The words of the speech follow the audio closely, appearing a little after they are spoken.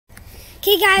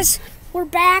Okay guys, we're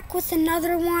back with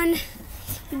another one.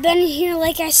 We've been here,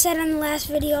 like I said in the last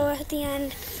video at the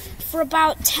end, for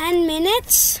about 10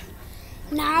 minutes.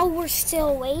 Now we're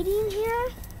still waiting here.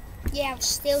 Yeah, we're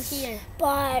still here.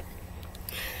 But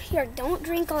here, don't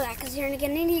drink all that because you're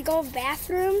gonna need to go to the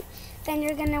bathroom. Then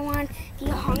you're gonna want to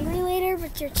get hungry later,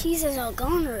 but your cheese is all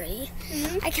gone already.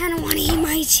 I kind of want to eat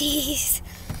my cheese.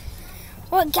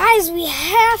 Well, guys, we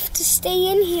have to stay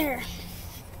in here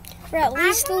for at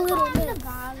least a little bit.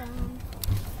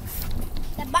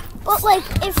 But like,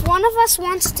 if one of us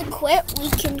wants to quit, we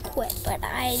can quit. But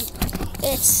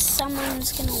it's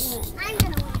someone's gonna win. I'm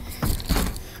gonna win.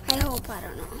 I hope. I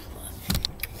don't know.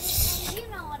 You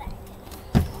know what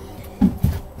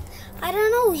I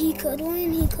don't know. He could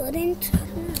win. He couldn't.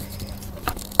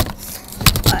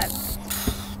 But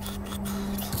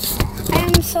I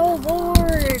am so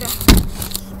bored.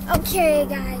 Okay,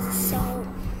 guys. So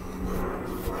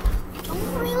I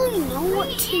don't really know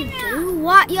what to do.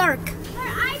 What, Yark? Our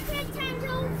iPad time's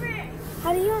over.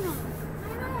 How do you know? I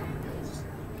know.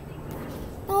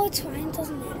 No, it's fine. It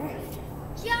doesn't matter.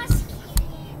 Just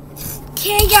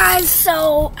Okay, guys.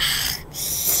 So I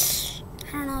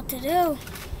don't know what to do.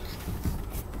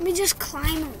 Let me just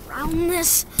climb around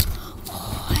this.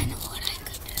 Oh, I know what I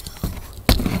could do.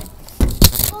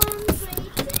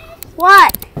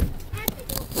 What?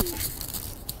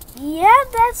 Yeah,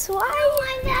 that's why.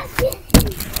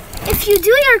 If you do,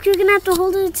 York, you're gonna have to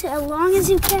hold it as long as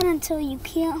you can until you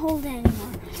can't hold it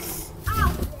anymore.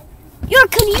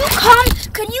 York, can you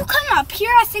come up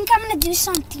here? I think I'm gonna do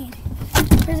something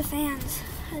for the fans.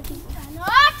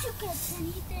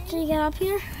 Can you get up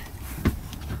here?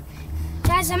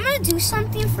 Guys, I'm gonna do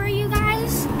something for you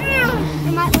guys.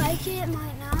 You might like it,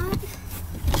 might not.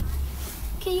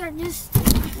 Okay, you're just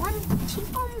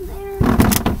keep on there.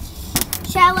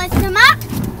 Shall I lift him up?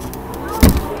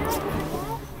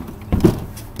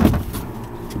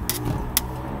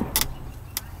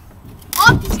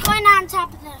 Oh, he's going on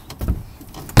top of the.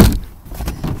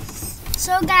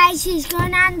 So, guys, he's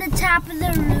going on the top of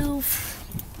the roof.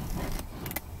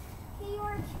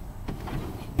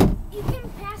 You can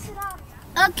pass it off.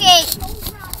 Okay.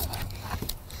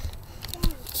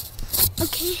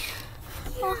 Okay.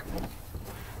 Oh.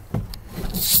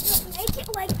 Make it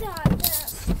like the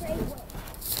straight way.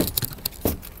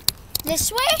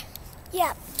 This way?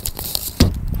 Yeah.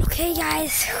 Okay,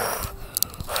 guys.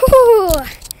 Whew.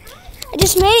 I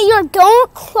just made it.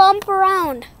 Don't clump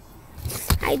around.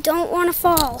 I don't want to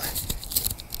fall.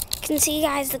 You can see,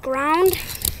 guys, the ground.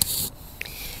 It's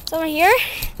over here.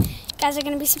 You guys are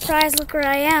going to be surprised. Look where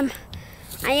I am.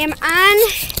 I am on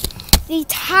the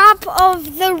top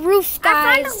of the roof,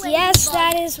 guys. Yes,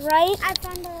 that is right.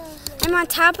 I'm on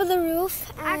top of the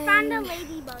roof. I found a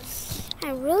ladybug.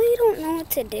 I really don't know what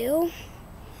to do.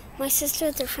 My sister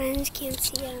with her friends can't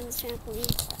see it on the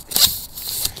trampoline.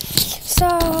 So,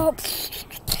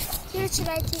 Here, should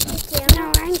I take the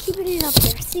camera? no, I'm keeping it up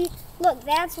there. See, look,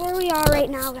 that's where we are right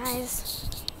now, guys.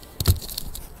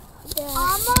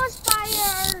 Almost by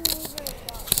our neighbor's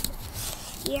dog.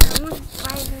 Yeah, almost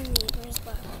by the neighbors,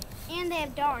 but And they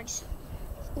have dogs.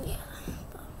 yeah,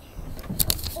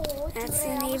 Oh, that's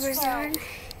the neighbor's yard.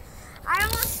 I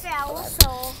almost fell,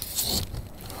 so.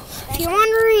 If you're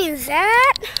wondering,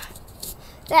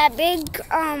 that big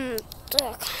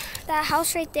look, that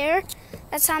house right there,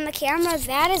 that's on the camera.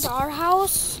 That is our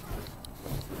house.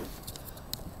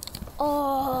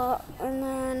 And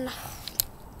then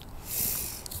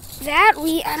that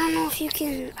I don't know if you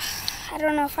can. I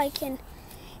don't know if I can.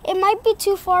 It might be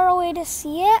too far away to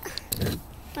see it,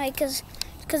 like because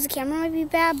the camera might be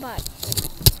bad, but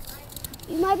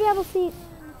you might be able to see.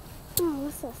 Oh,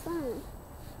 what's that sound?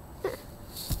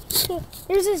 Okay,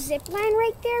 there's a zip line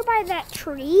right there by that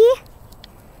tree,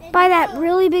 by that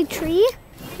really big tree.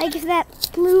 Like if that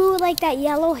blue, like that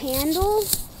yellow handle.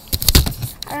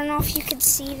 I don't know if you could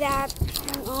see that. I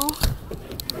don't know.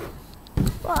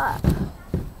 But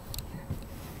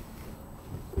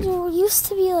there used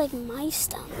to be like mice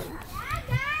down there.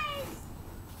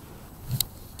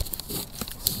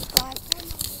 But,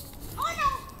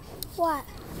 what?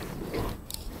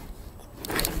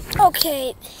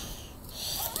 Okay.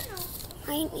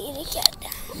 I need to get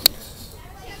down.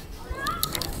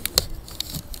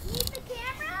 Need the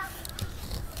camera?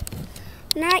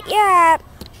 Not yet.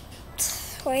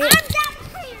 Wait. I'm down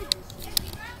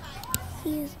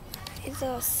here. He's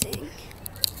all sing.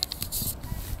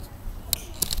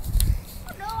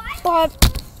 No, But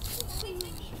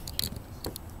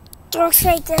Dork's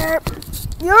right there.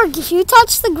 You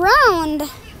touched the ground.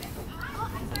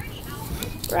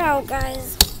 Bro,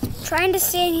 guys. Trying to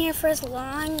stay in here for as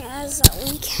long as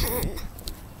we can.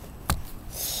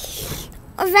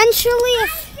 eventually,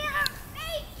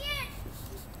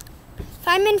 if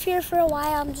I'm in fear for a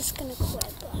while, I'm just gonna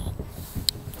quit. But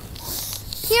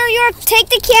here, York, take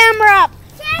the camera up.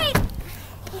 Take.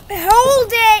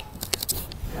 Hold it.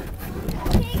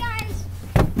 Okay, guys.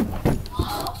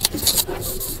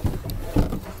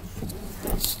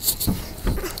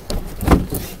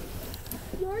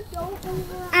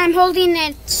 I'm holding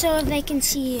it so they can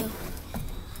see you.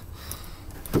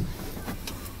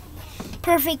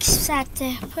 Perfect set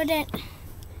to put it.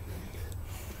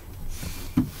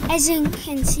 As you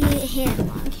can see, it hit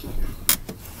on here.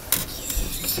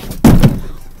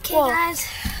 Okay, guys.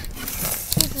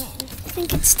 I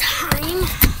think it's time to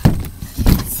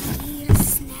eat a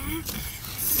snack.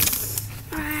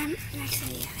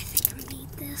 Actually, I think I'm gonna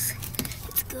eat this.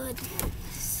 It's good.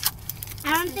 I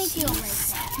don't think you'll like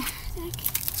that.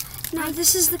 No,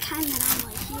 this is the kind that I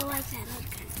like. You like that other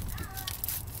kind.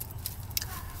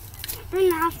 I've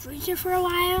been off freezer for a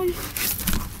while. A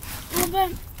little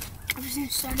bit. Ever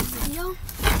since I started the video.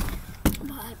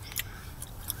 But,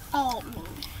 Oh.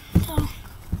 so.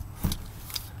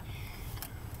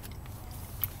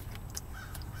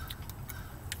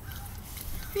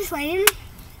 Just waiting.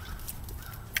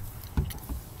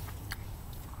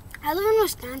 I live in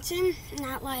Wisconsin,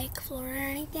 not like Florida or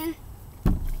anything.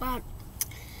 But,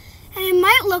 and it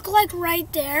might look like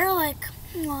right there, like,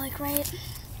 well, like right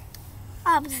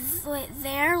up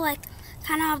there, like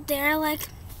kind of up there, like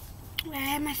where I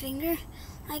have my finger,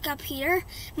 like up here.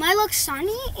 It might look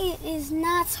sunny. It is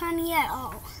not sunny at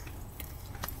all.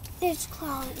 It's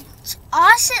cloudy. To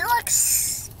us, it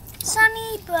looks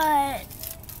sunny, but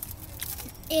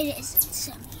it isn't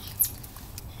sunny.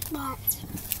 Well,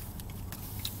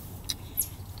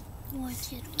 What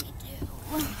did we do?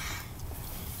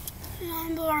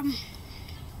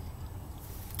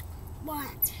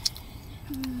 What?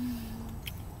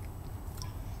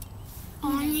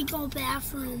 I need to go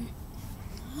bathroom.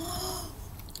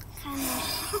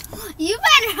 You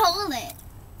better hold it.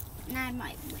 And I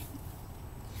might win.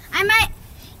 I might,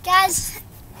 guys.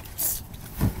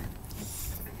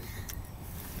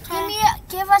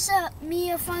 Give us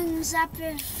me a thumbs up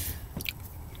if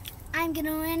I'm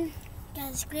gonna win.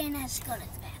 Guys, Grant has to go to the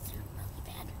bathroom really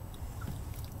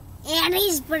bad. And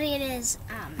he's putting his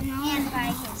hand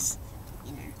by his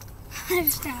inner.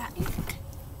 Stop.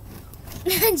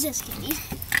 Just kidding.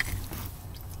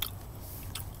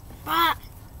 But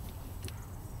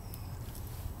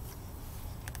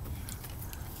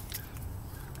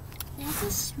That's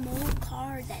a small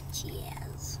car that she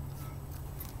has.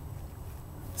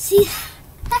 see,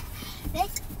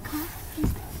 This car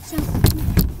is so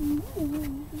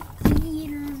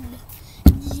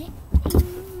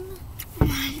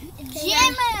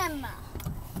Jim him!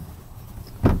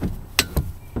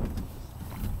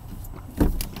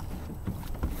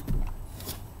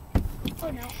 Oh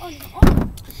no, oh no, oh no.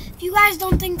 if you guys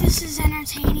don't think this is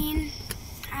entertaining,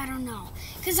 I don't know.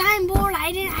 Cause I'm bored.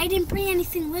 I didn't bring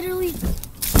anything. Literally,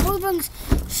 Bowbung's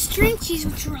string cheese,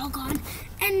 which are all gone,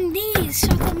 and these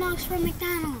chocolate milks from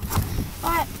McDonald's.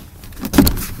 But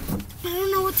I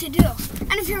don't know what to do.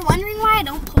 And if you're wondering why I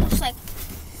don't post like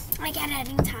at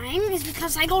editing time, is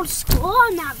because I go to school.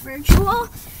 I'm not virtual.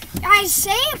 Guys,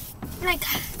 say like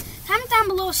comment down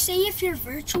below. Say if you're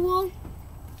virtual.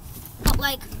 But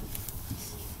like,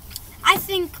 I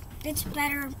think it's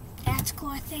better at school.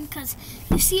 I think because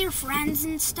you see your friends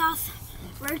and stuff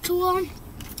virtual,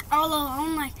 all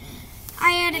alone. Like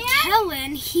I had a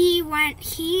Kellen. He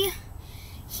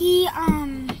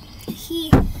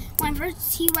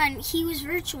was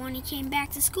virtual and he came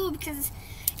back to school because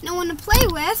no one to play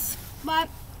with, but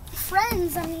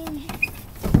friends. I mean,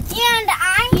 And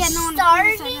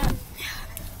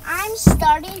I'm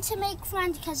starting to make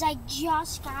friends because I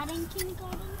just got in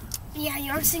kindergarten. Yeah,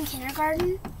 York's in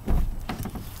kindergarten.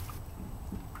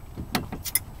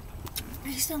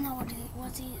 I still know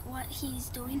what he's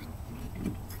doing.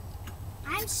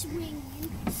 I'm swinging.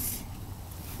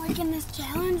 Like in this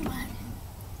challenge,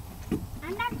 but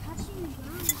I'm not touching the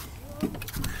ground.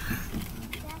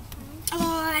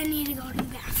 oh, I need to go to the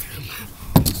bathroom.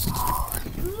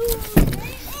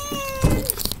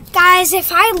 Guys,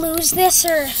 if I lose this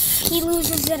or he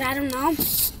loses it, I don't know.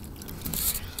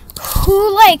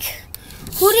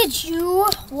 Who did you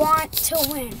want to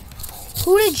win?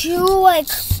 Who did you want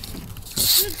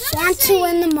to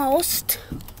win the most?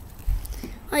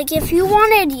 Like if you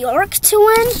wanted York to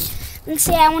win, then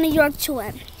say I wanted York to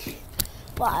win.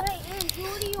 But Wait,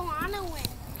 who do you want to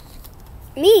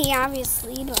win? me,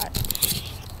 obviously, but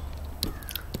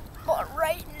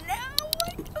right now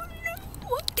I don't know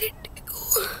what to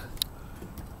do.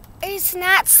 It's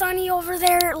not sunny over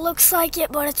there. It looks like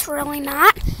it, but it's really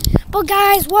not. But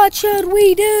guys, what should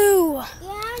we do?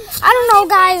 I don't know,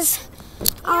 guys.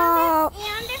 And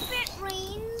if it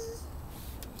rains,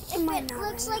 if it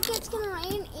looks like it's gonna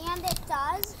rain, and it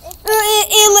does,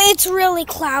 it's really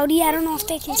cloudy. I don't know if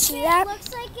they can see that. If it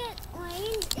looks like it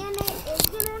rains and it is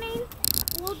gonna rain,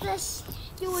 we'll just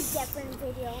do a different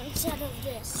video instead of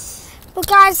this. But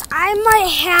guys, I might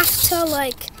have to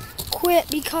like quit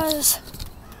because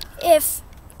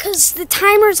the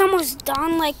timer's almost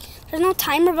done. Like, there's no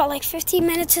timer, but like 15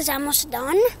 minutes is almost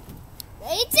done.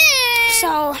 It's in.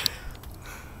 So,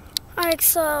 alright,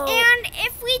 so. And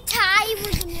if we tie,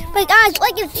 we're gonna. But guys,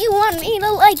 like, if you want me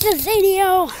to like this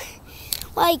video,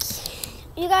 like,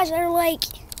 you guys are like,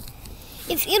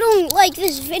 if you don't like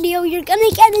this video, you're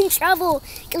gonna get in trouble.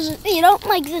 Because if you don't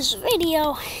like this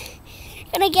video,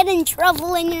 you're gonna get in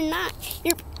trouble, and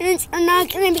your parents are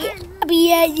not gonna be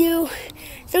happy at you.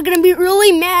 They're gonna be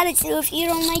really mad at you if you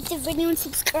don't like the video and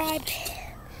subscribe.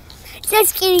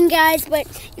 Just kidding, guys, but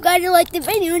you gotta like the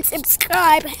video and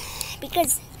subscribe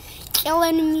because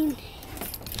Kellen, I mean,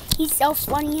 he's so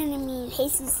funny, and I mean,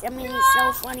 Jesus, I mean, he's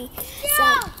so funny.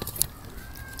 So,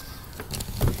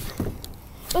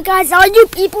 but guys, all you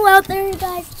people out there,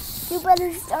 guys, you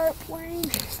better start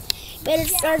playing. Better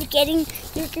start getting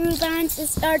your groove on to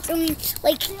start doing,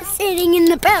 like, sitting in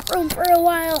the bathroom for a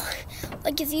while.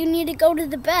 Like, if you need to go to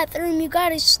the bathroom, you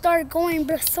gotta start going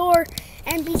before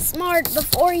and be smart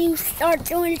before you start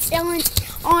doing a challenge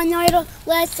on Idle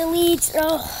Last Elite.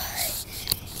 So,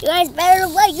 you guys better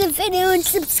like the video and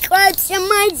subscribe to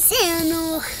my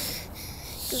channel.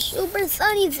 The super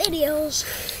funny videos.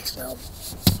 So,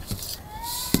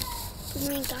 I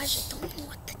mean, guys, I don't know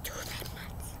what to do that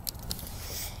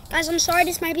much. Guys, I'm sorry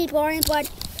this might be boring,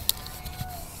 but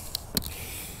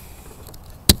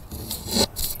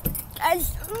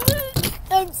guys,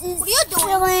 I'm just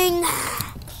chilling.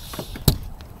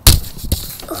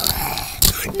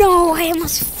 No, I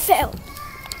almost fell.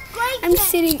 I'm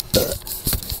sitting.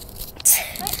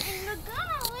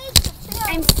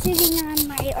 I'm sitting on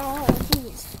my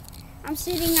I'm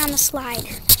sitting on the slide.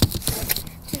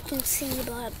 You can see,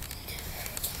 but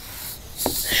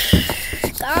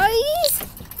guys,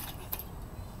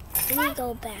 let me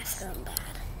go bathroom bad.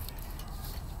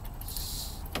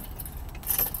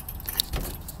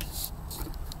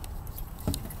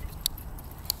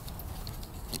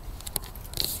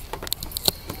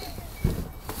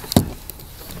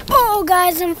 Oh,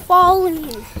 guys, I'm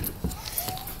falling.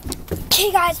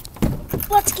 Okay, guys,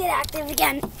 let's get active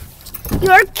again.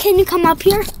 York, can you come up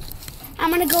here? I'm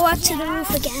gonna go up to the roof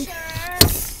again.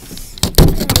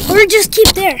 Or just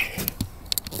keep there.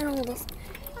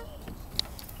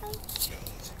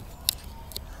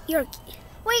 York.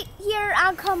 Wait, here,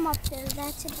 I'll come up there.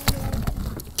 That's a good idea.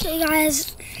 Okay,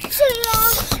 guys.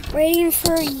 Waiting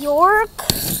for York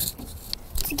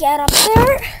to get up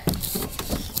there.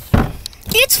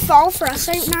 It's fall for us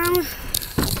right now.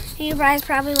 You guys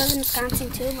probably live in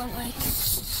Wisconsin too, but like,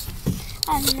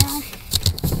 I don't know.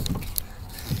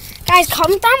 Guys,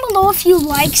 comment down below if you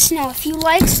like snow. If you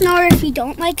like snow or if you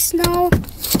don't like snow.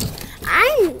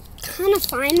 I'm kind of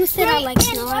fine with it. I like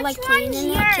snow. I like playing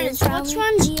in it. Which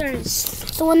one's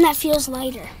yours? The one that feels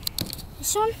lighter.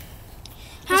 This one?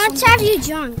 How much have you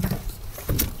drunk?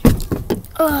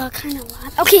 Kind of a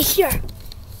lot. Okay, here.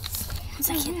 1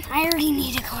 second. I already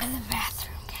need to go to the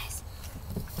bathroom, guys.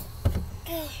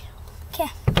 Okay.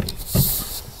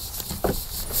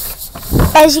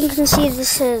 As you can see,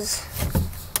 this is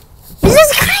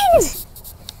kind.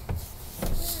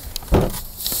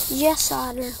 Yes,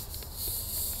 Otter.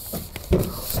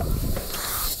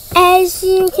 As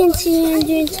you can see, I'm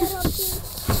doing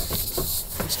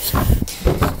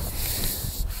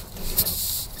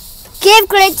Give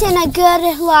Grayton a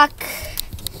good luck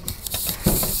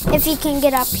if he can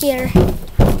get up here.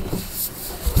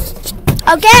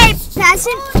 Okay, pass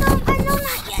it. Oh, no,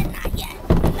 not yet, not yet.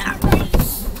 Not ready.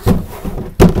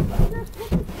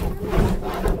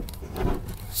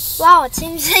 Wow, it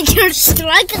seems like you're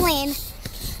struggling.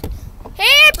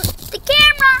 Hey, the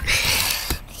camera.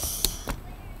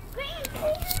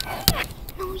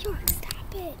 No, you're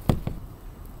stop it.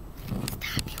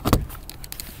 Stop you.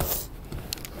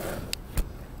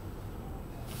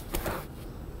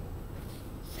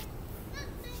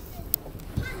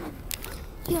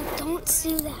 Yo, don't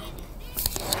do that.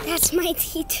 That's my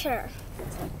teacher.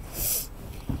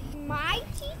 My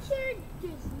teacher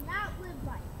does not live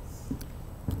by us.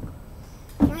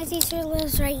 My teacher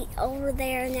lives right over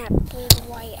there in that big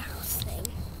White House thing.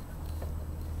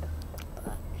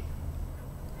 But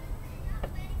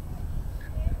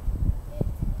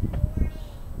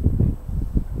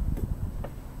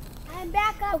I'm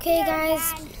back up okay, here,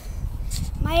 guys. Dad.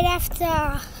 Might have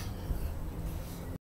to